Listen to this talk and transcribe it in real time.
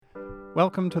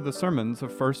Welcome to the sermons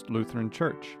of First Lutheran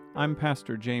Church. I'm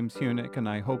Pastor James Hunick, and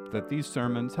I hope that these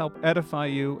sermons help edify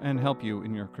you and help you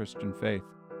in your Christian faith.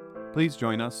 Please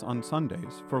join us on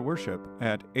Sundays for worship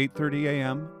at 8:30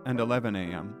 a.m. and 11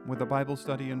 a.m. with a Bible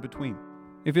study in between.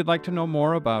 If you'd like to know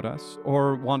more about us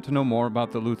or want to know more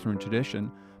about the Lutheran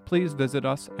tradition, please visit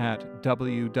us at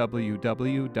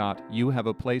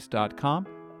www.youhaveaplace.com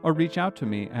or reach out to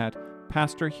me at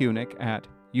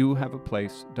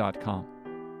pastorhunick@youhaveaplace.com.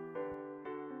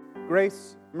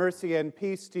 Grace, mercy, and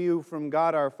peace to you from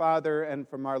God our Father and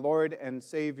from our Lord and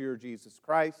Savior Jesus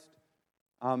Christ.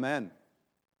 Amen.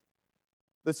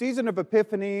 The season of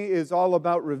Epiphany is all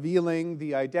about revealing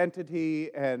the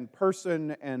identity and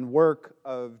person and work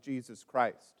of Jesus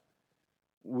Christ.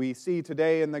 We see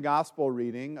today in the Gospel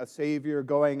reading a Savior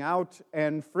going out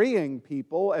and freeing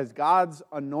people as God's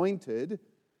anointed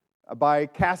by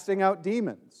casting out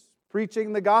demons,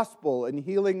 preaching the gospel, and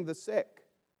healing the sick.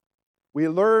 We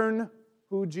learn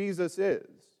who Jesus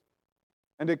is,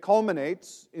 and it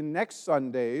culminates in next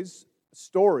Sunday's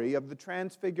story of the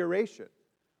Transfiguration,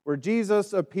 where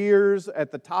Jesus appears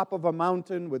at the top of a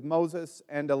mountain with Moses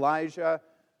and Elijah,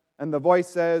 and the voice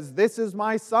says, "This is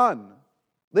my Son,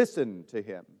 listen to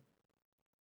him."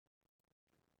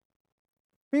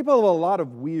 People have a lot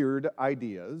of weird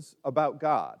ideas about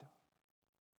God.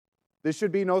 This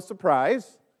should be no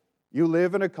surprise. You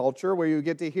live in a culture where you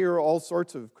get to hear all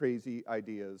sorts of crazy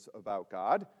ideas about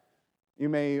God. You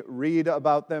may read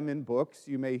about them in books.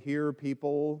 You may hear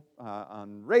people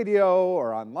on radio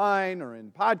or online or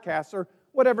in podcasts or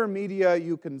whatever media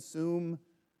you consume.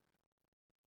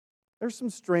 There's some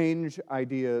strange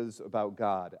ideas about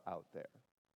God out there.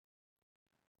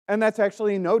 And that's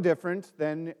actually no different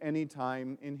than any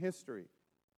time in history.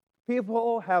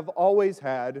 People have always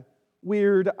had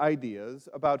weird ideas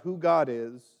about who God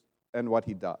is and what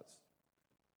he does.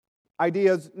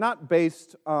 Ideas not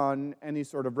based on any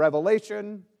sort of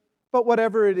revelation, but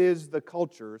whatever it is the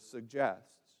culture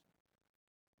suggests.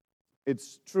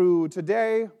 It's true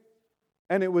today,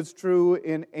 and it was true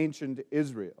in ancient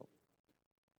Israel.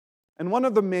 And one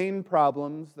of the main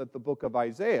problems that the book of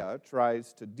Isaiah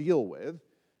tries to deal with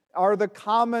are the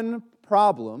common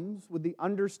problems with the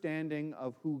understanding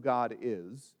of who God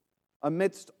is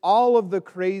amidst all of the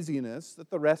craziness that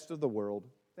the rest of the world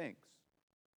thinks.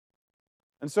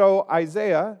 And so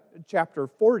Isaiah chapter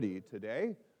 40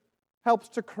 today helps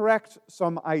to correct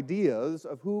some ideas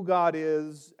of who God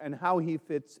is and how he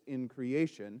fits in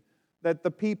creation that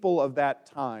the people of that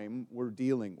time were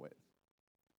dealing with.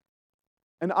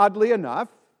 And oddly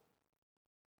enough,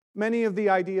 many of the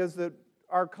ideas that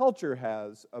our culture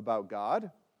has about God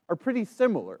are pretty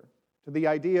similar to the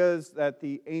ideas that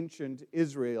the ancient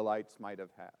Israelites might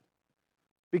have had.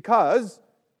 Because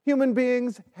human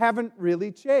beings haven't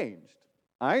really changed.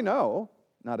 I know,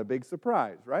 not a big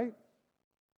surprise, right?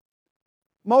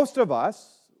 Most of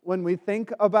us, when we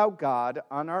think about God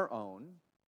on our own,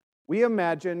 we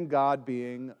imagine God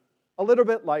being a little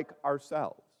bit like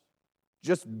ourselves,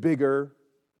 just bigger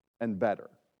and better.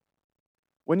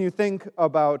 When you think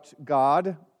about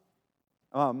God,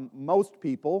 most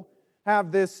people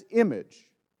have this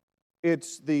image.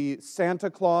 It's the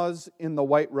Santa Claus in the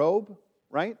white robe,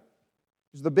 right?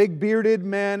 There's the big bearded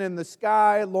man in the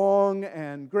sky, long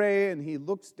and gray, and he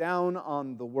looks down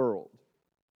on the world.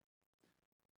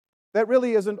 That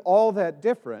really isn't all that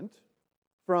different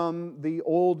from the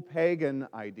old pagan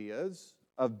ideas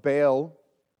of Baal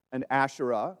and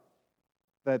Asherah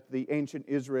that the ancient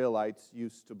Israelites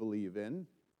used to believe in.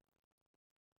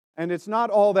 And it's not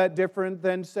all that different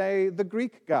than, say, the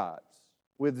Greek gods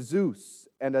with Zeus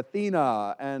and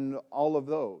Athena and all of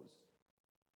those.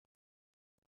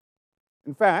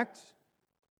 In fact,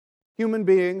 human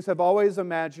beings have always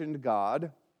imagined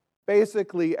God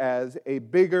basically as a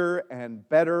bigger and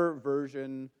better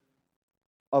version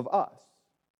of us.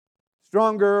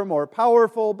 Stronger, more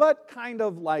powerful, but kind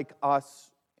of like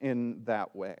us in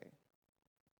that way.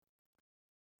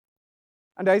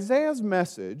 And Isaiah's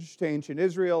message to ancient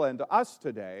Israel and to us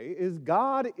today is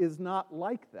God is not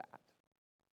like that.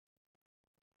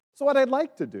 So what I'd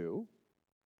like to do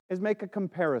is make a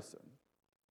comparison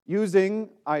using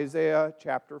Isaiah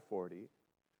chapter 40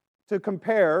 to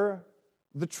compare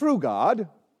the true God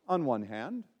on one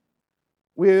hand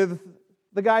with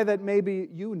the guy that maybe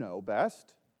you know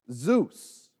best,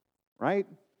 Zeus, right?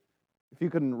 If you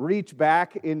can reach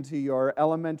back into your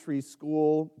elementary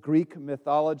school Greek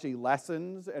mythology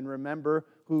lessons and remember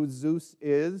who Zeus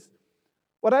is,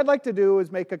 what I'd like to do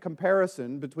is make a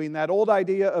comparison between that old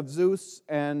idea of Zeus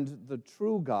and the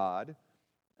true God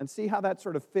and see how that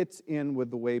sort of fits in with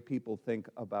the way people think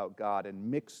about God and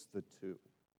mix the two.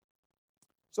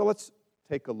 So let's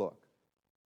take a look.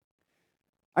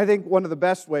 I think one of the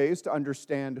best ways to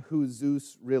understand who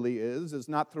Zeus really is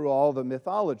not through all the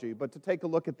mythology, but to take a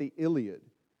look at the Iliad.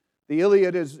 The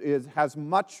Iliad has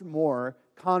much more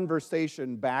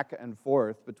conversation back and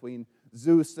forth between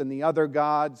Zeus and the other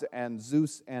gods and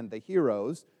Zeus and the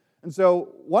heroes. And so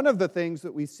one of the things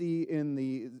that we see in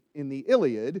the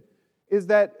Iliad is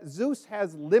that Zeus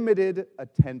has limited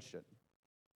attention.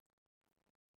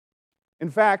 In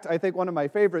fact, I think one of my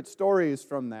favorite stories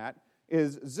from that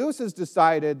is Zeus has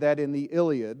decided that in the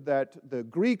Iliad, that the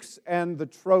Greeks and the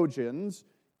Trojans,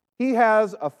 he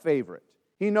has a favorite.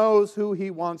 He knows who he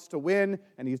wants to win,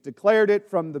 and he's declared it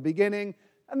from the beginning,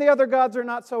 and the other gods are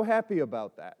not so happy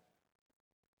about that.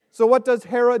 So what does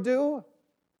Hera do?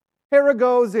 Hera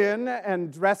goes in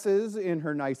and dresses in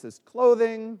her nicest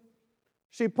clothing.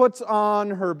 She puts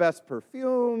on her best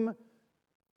perfume,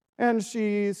 and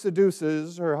she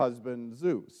seduces her husband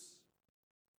Zeus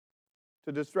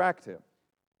to distract him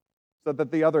so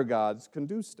that the other gods can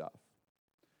do stuff.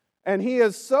 And he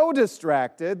is so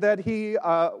distracted that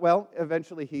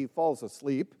eventually he falls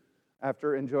asleep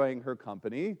after enjoying her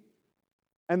company.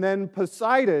 And then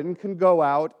Poseidon can go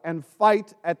out and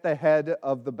fight at the head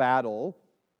of the battle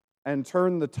and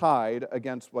turn the tide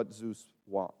against what Zeus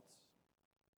wants.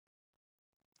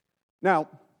 Now,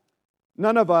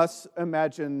 none of us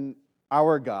imagine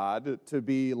our God to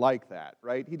be like that,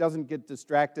 right? He doesn't get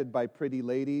distracted by pretty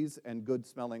ladies and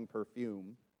good-smelling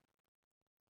perfume.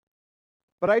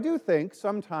 But I do think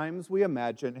sometimes we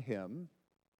imagine him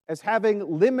as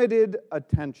having limited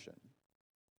attention.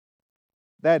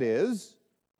 That is,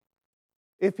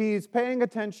 if he's paying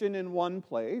attention in one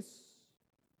place,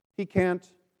 he can't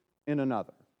in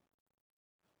another.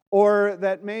 Or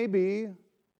that maybe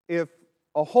if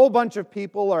a whole bunch of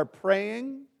people are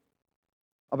praying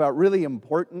about really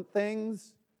important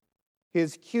things,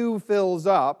 his queue fills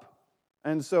up,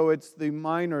 and so it's the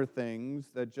minor things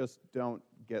that just don't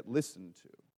get listened to.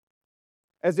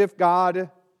 As if God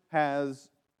has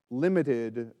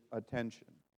limited attention.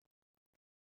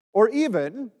 Or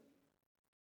even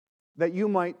that you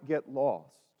might get lost,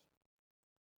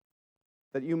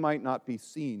 that you might not be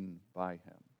seen by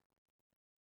him.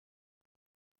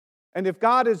 And if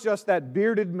God is just that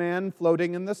bearded man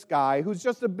floating in the sky who's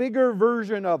just a bigger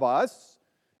version of us,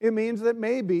 it means that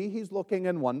maybe he's looking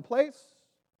in one place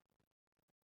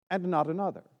and not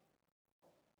another.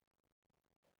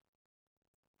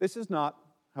 This is not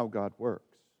how God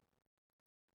works.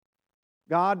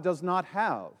 God does not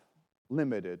have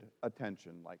limited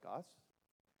attention like us.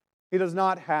 He does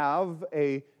not have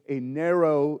a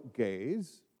narrow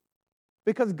gaze,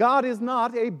 because God is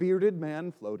not a bearded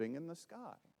man floating in the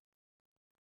sky.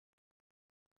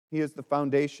 He is the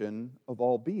foundation of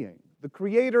all being, the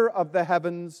creator of the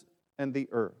heavens and the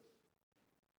earth.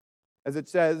 As it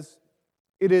says,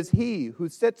 it is he who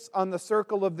sits on the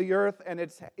circle of the earth, and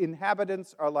its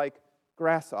inhabitants are like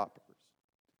grasshoppers.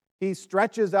 He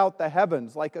stretches out the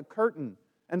heavens like a curtain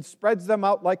and spreads them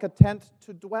out like a tent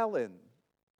to dwell in.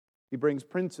 He brings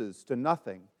princes to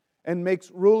nothing and makes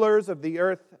rulers of the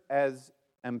earth as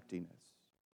emptiness.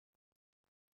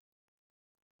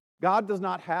 God does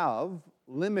not have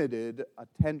limited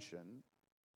attention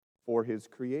for his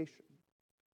creation.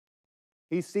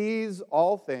 He sees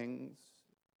all things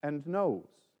and knows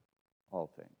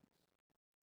all things.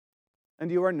 And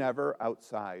you are never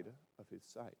outside of his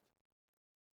sight.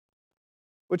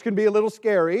 Which can be a little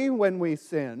scary when we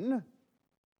sin,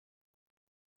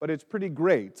 but it's pretty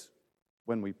great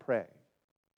when we pray,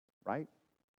 right?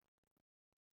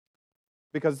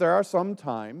 Because there are some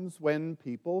times when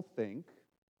people think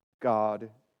God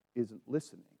isn't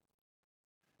listening.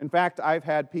 In fact, I've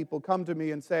had people come to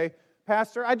me and say,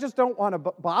 Pastor, I just don't want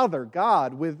to bother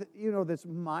God with, this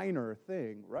minor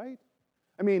thing, right?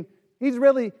 I mean, he's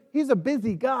a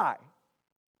busy guy.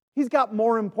 He's got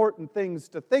more important things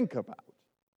to think about.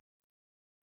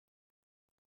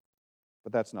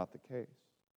 But that's not the case.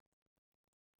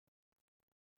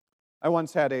 I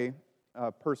once had a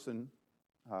person,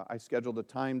 I scheduled a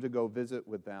time to go visit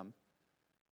with them.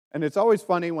 And it's always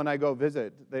funny when I go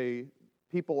visit,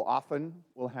 people often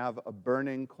will have a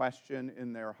burning question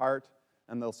in their heart,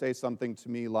 and they'll say something to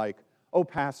me like, oh,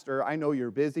 Pastor, I know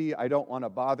you're busy, I don't want to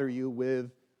bother you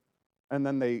with, and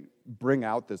then they bring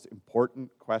out this important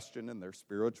question in their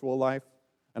spiritual life,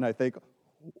 and I think,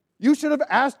 you should have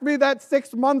asked me that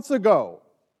 6 months ago.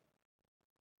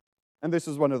 And this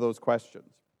is one of those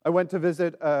questions. I went to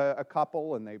visit a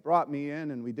couple, and they brought me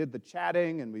in, and we did the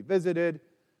chatting, and we visited.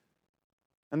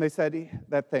 And they said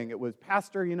that thing. It was,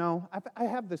 Pastor, I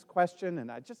have this question,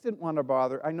 and I just didn't want to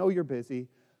bother. I know you're busy.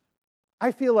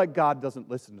 I feel like God doesn't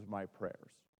listen to my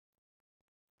prayers.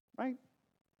 Right?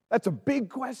 That's a big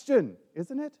question,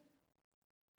 isn't it?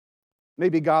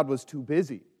 Maybe God was too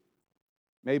busy.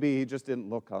 Maybe he just didn't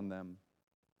look on them.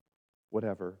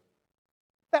 Whatever.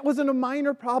 That wasn't a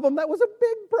minor problem. That was a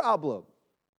big problem.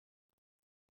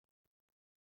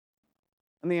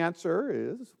 And the answer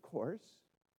is, of course,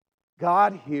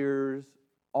 God hears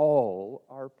all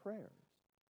our prayers.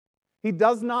 He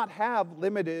does not have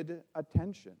limited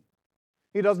attention.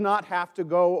 He does not have to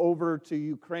go over to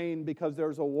Ukraine because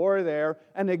there's a war there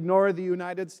and ignore the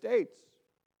United States.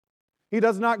 He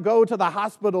does not go to the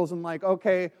hospitals and like,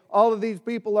 okay, all of these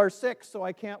people are sick, so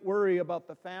I can't worry about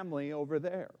the family over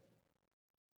there.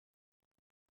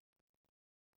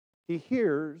 He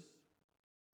hears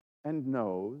and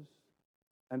knows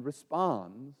and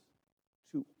responds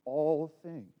to all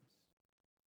things.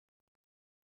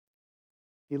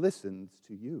 He listens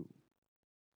to you.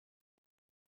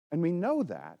 And we know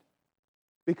that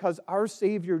because our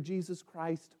Savior Jesus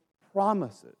Christ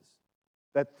promises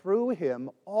that through him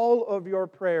all of your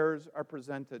prayers are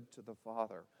presented to the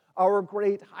Father. Our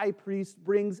great high priest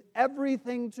brings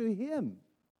everything to him.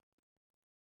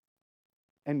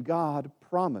 And God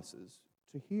promises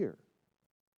to hear.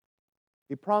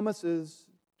 He promises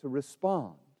to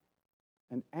respond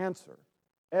and answer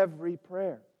every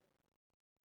prayer,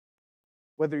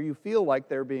 whether you feel like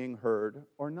they're being heard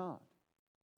or not,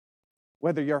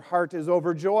 whether your heart is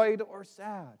overjoyed or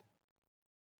sad.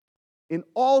 In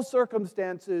all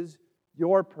circumstances,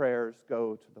 your prayers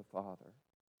go to the Father.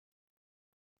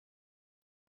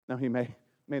 Now, he may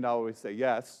not always say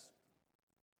yes,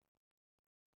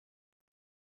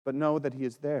 but know that he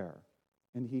is there,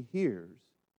 and he hears,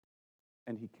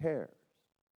 and he cares.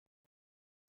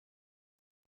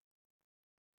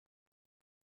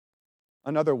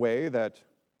 Another way that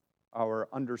our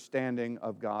understanding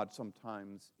of God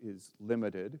sometimes is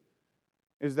limited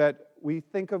is that we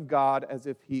think of God as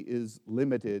if he is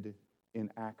limited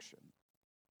in action.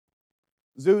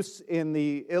 Zeus in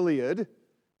the Iliad,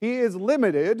 he is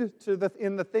limited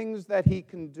in the things that he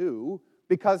can do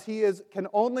because he can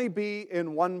only be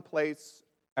in one place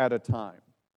at a time.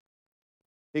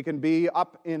 He can be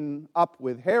up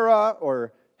with Hera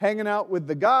or hanging out with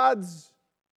the gods,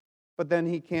 but then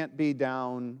he can't be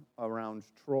down around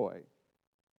Troy.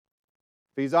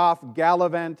 If he's off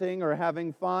gallivanting or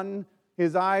having fun,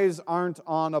 his eyes aren't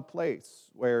on a place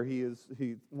where he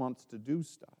wants to do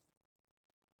stuff.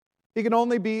 He can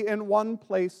only be in one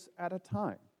place at a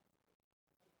time.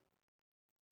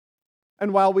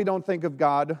 And while we don't think of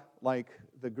God like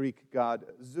the Greek god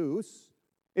Zeus,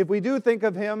 if we do think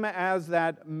of him as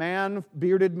that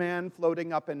bearded man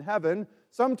floating up in heaven,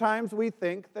 sometimes we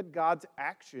think that God's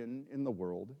action in the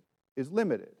world is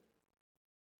limited.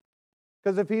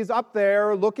 Because if he's up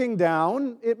there looking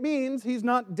down, it means he's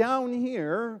not down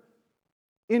here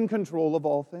in control of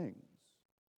all things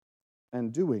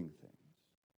and doing things.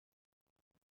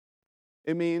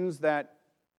 It means that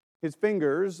his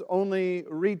fingers only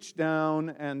reach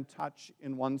down and touch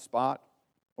in one spot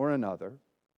or another,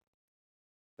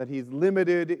 that he's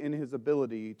limited in his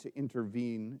ability to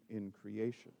intervene in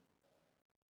creation.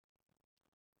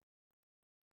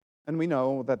 And we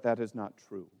know that that is not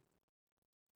true.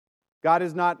 God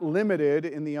is not limited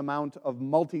in the amount of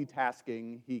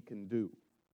multitasking he can do.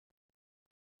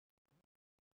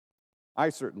 I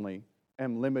certainly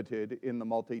am limited in the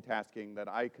multitasking that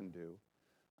I can do.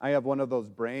 I have one of those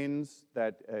brains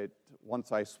that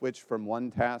once I switch from one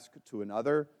task to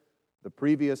another, the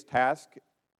previous task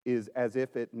is as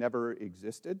if it never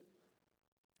existed.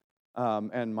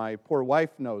 And my poor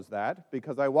wife knows that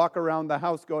because I walk around the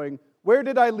house going, where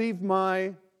did I leave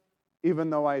my,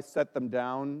 even though I set them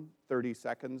down 30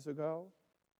 seconds ago?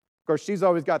 Of course, she's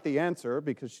always got the answer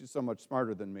because she's so much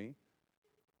smarter than me.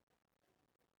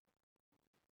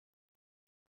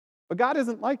 But God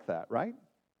isn't like that, right?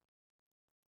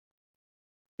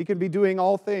 He can be doing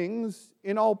all things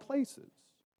in all places.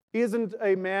 He isn't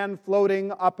a man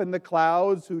floating up in the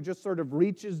clouds who just sort of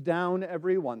reaches down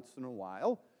every once in a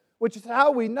while, which is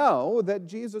how we know that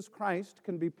Jesus Christ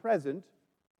can be present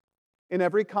in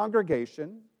every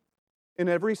congregation, in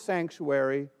every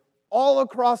sanctuary, all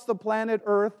across the planet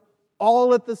Earth,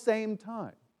 all at the same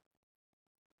time.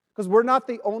 Because we're not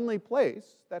the only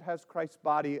place that has Christ's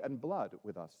body and blood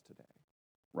with us today,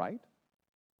 right?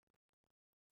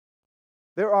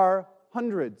 There are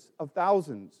hundreds of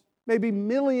thousands, maybe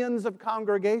millions of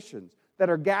congregations that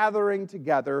are gathering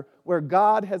together where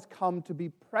God has come to be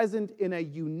present in a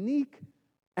unique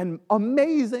and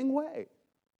amazing way.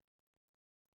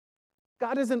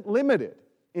 God isn't limited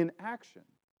in action.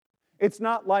 It's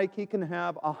not like he can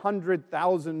have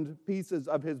 100,000 pieces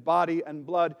of his body and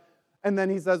blood and then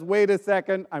he says, wait a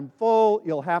second, I'm full,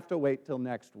 you'll have to wait till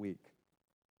next week.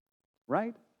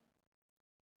 Right?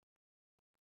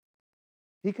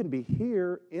 He can be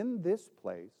here in this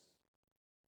place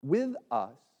with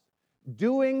us,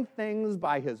 doing things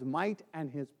by his might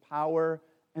and his power,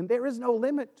 and there is no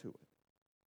limit to it.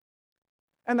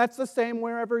 And that's the same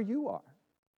wherever you are.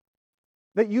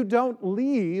 That you don't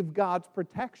leave God's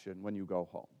protection when you go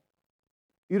home.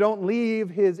 You don't leave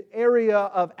his area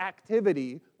of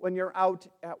activity when you're out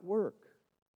at work.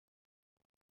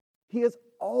 He is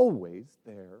always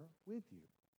there with you.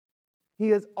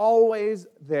 He is always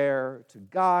there to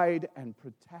guide and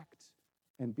protect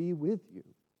and be with you.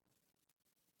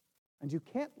 And you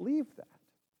can't leave that.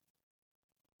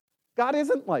 God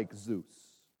isn't like Zeus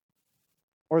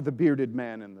or the bearded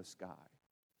man in the sky.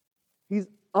 He's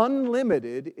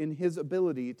unlimited in his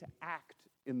ability to act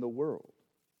in the world.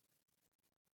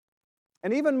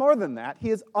 And even more than that, he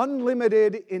is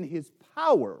unlimited in his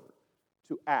power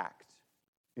to act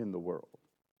in the world.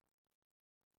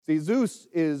 See, Zeus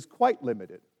is quite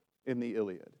limited in the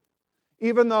Iliad.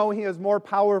 Even though he is more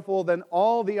powerful than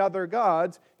all the other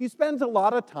gods, he spends a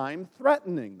lot of time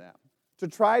threatening them to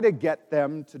try to get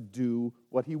them to do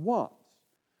what he wants.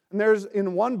 And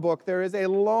in one book, there is a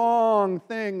long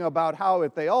thing about how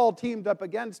if they all teamed up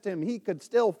against him, he could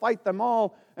still fight them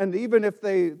all. And even if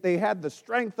they had the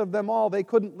strength of them all, they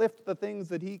couldn't lift the things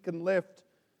that he can lift.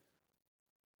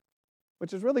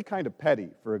 Which is really kind of petty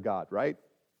for a god, right?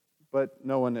 But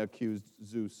no one accused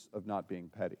Zeus of not being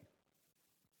petty.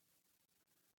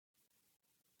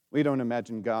 We don't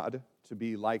imagine God to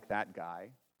be like that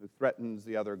guy who threatens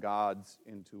the other gods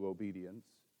into obedience.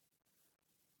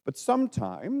 But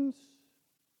sometimes,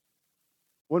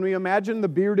 when we imagine the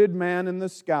bearded man in the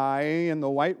sky in the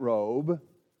white robe,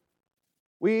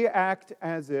 we act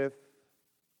as if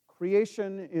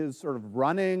creation is sort of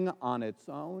running on its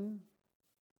own.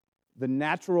 The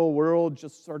natural world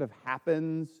just sort of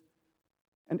happens.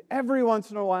 And every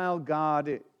once in a while,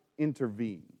 God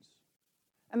intervenes.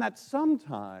 And that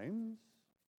sometimes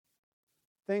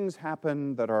things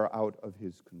happen that are out of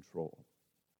his control.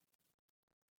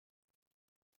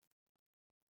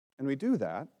 And we do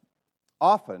that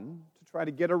often to try to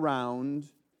get around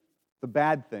the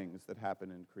bad things that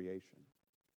happen in creation.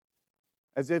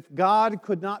 As if God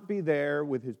could not be there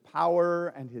with his power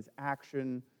and his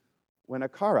action when a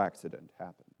car accident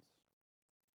happens,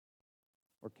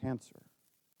 or cancer,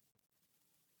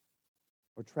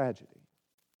 or tragedy.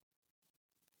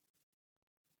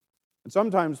 And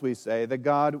sometimes we say that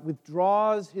God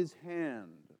withdraws his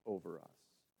hand over us.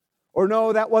 Or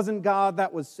no, that wasn't God,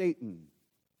 that was Satan.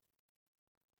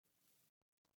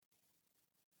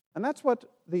 And that's what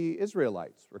the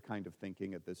Israelites were kind of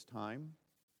thinking at this time.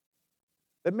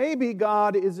 That maybe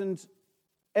God isn't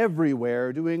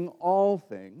everywhere doing all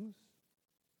things.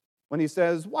 When he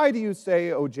says, "Why do you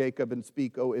say, O Jacob, and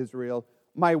speak, O Israel,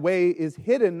 my way is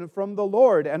hidden from the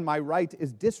Lord, and my right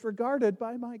is disregarded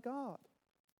by my God?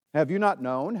 Have you not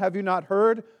known? Have you not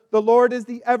heard? The Lord is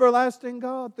the everlasting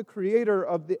God, the creator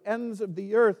of the ends of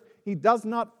the earth. He does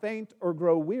not faint or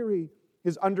grow weary.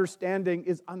 His understanding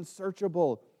is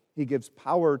unsearchable. He gives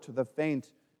power to the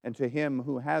faint, and to him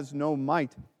who has no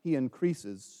might, he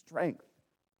increases strength.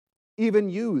 Even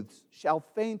youths shall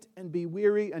faint and be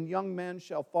weary, and young men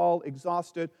shall fall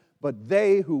exhausted, but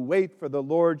they who wait for the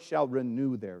Lord shall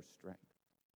renew their strength."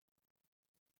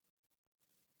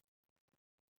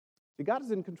 See, God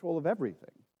is in control of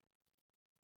everything.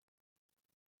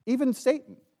 Even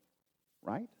Satan,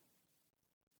 right?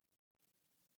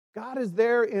 God is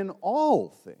there in all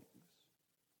things.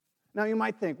 Now you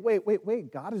might think,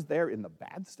 wait, God is there in the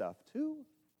bad stuff too?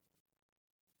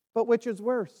 But which is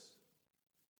worse?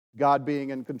 God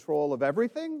being in control of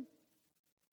everything,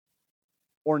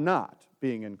 or not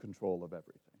being in control of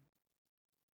everything?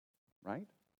 Right?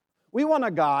 We want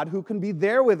a God who can be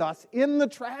there with us in the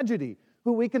tragedy,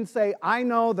 who we can say, I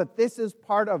know that this is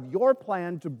part of your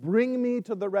plan to bring me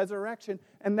to the resurrection,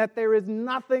 and that there is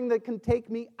nothing that can take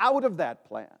me out of that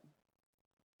plan.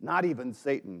 Not even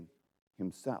Satan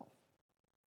himself.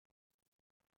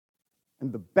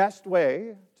 And the best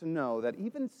way to know that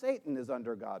even Satan is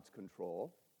under God's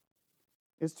control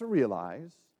is to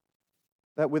realize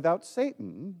that without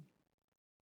Satan,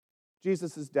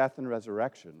 Jesus' death and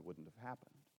resurrection wouldn't have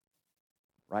happened.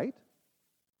 Right?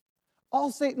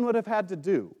 All Satan would have had to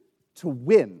do to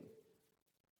win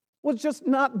was just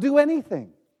not do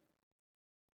anything.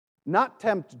 Not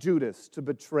tempt Judas to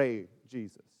betray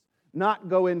Jesus. Not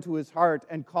go into his heart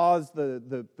and cause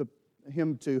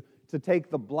him to take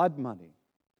the blood money.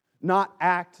 Not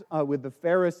act with the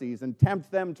Pharisees and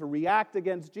tempt them to react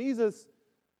against Jesus.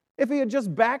 If he had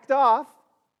just backed off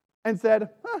and said,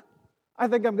 I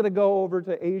think I'm going to go over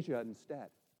to Asia instead.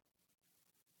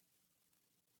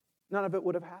 None of it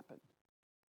would have happened.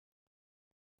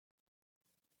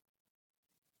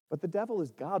 But the devil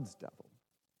is God's devil.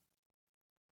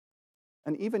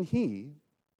 And even he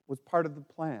was part of the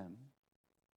plan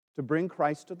to bring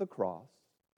Christ to the cross,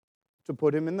 to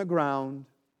put him in the ground,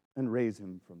 and raise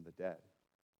him from the dead.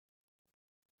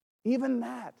 Even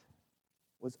that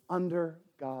was under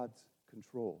God's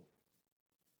control.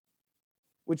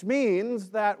 Which means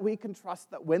that we can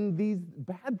trust that when these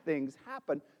bad things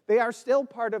happen, they are still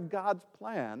part of God's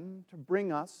plan to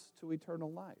bring us to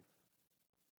eternal life.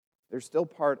 They're still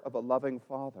part of a loving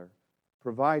Father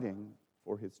providing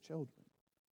for his children.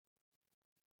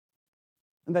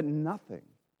 And that nothing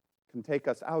can take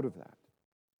us out of that.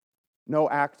 No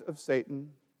act of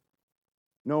Satan,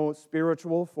 no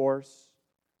spiritual force,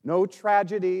 no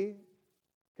tragedy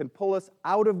can pull us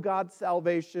out of God's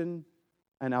salvation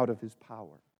and out of his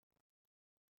power.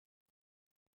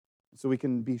 So we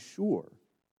can be sure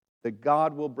that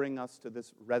God will bring us to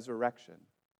this resurrection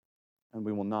and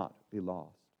we will not be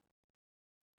lost.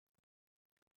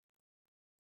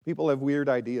 People have weird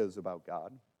ideas about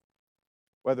God,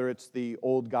 whether it's the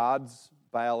old gods,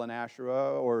 Baal and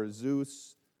Asherah, or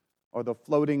Zeus, or the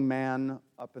floating man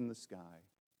up in the sky.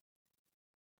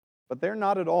 But they're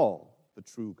not at all the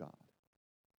true God.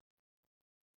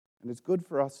 And it's good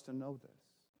for us to know this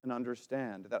and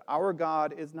understand that our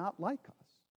God is not like us.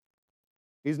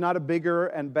 He's not a bigger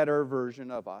and better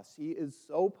version of us. He is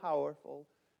so powerful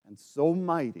and so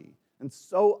mighty and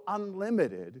so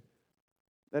unlimited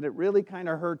that it really kind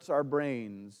of hurts our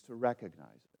brains to recognize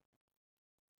it.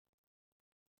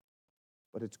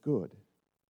 But it's good,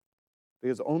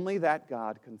 because only that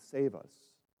God can save us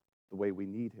the way we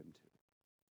need him to.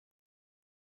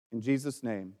 In Jesus'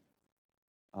 name,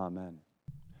 amen.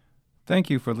 Thank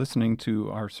you for listening to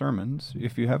our sermons.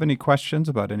 If you have any questions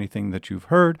about anything that you've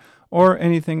heard or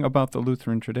anything about the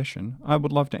Lutheran tradition, I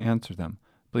would love to answer them.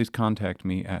 Please contact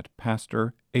me at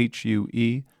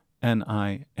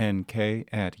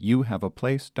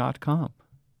pastorhuenink@youhaveaplace.com.